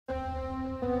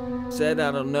Said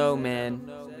I don't know, man.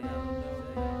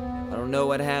 I don't know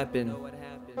what happened.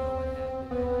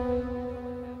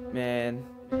 Man,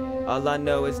 all I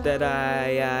know is that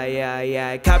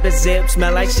I cop the zip,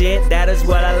 smell like shit, that is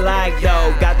what I like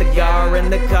though. Got the gar in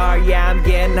the car, yeah, I'm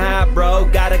getting high, bro.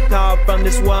 Got a call from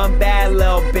this one bad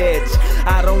little bitch.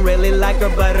 I don't really like her,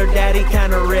 but her daddy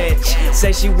kinda rich.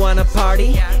 Say she wanna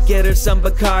party, get her some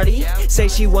Bacardi. Say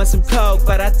she wants some coke,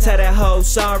 but I tell that hoe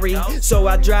sorry. So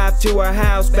I drive to her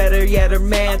house, better yet her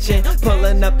mansion.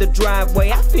 Pulling up the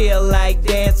driveway, I feel like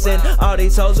dancing. All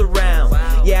these hoes around,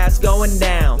 yeah, it's going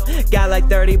down. Got like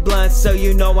 30 blunts, so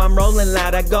you know I'm rolling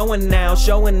loud. I going now,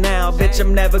 showing now, bitch,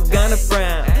 I'm never gonna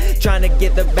frown. Trying to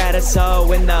get the baddest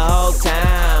hoe in the whole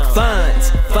town.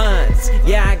 Funds,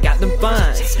 yeah, I got them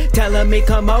funds. Telling me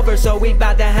come over, so we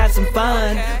bout to have some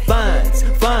fun.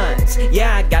 Funds,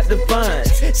 yeah, I got the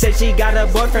funds. Said she got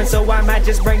a boyfriend, so I might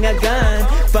just bring a gun.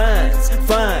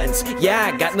 Funds,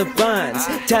 yeah, I got the funds.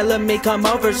 Telling me come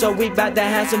over, so we bout to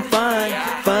have some fun.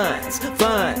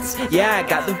 Funds, yeah, I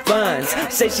got the funds.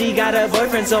 Say she got a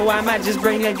boyfriend, so I might just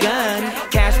bring a gun.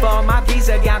 Cash for my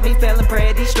visa got me feeling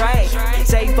pretty straight.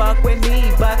 Say fuck with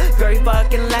me, but girl, you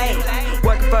fucking late.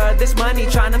 Working for this money,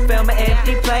 trying to fill my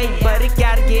empty plate, but it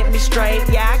gotta get me straight.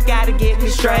 Yeah, I gotta get me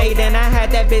straight. And I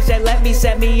had that bitch that let me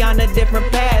set me on a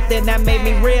different path, and that made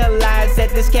me realize that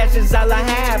this cash is all I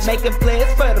have. Making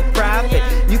plans for the profit,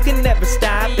 you can never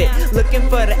stop it. Looking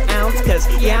for the ounce, cause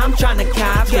yeah, I'm trying to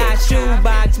cop it. Got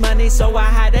shoebox money, so I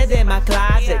hide it in my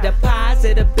closet.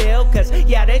 Deposit a bill, cause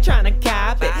yeah, they trying to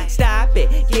cop it. Stop it,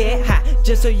 get high,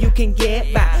 just so you can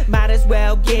get by. Might as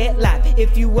well get life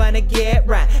if you wanna get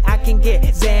right. I can get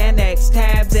Xanax,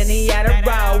 tabs, and the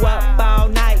Adderall. Up all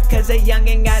night, cause a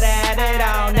youngin' gotta have it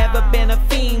all. Never been a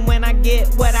fiend when I get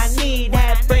what I need.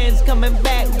 Had friends coming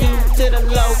back due to the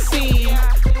low fee.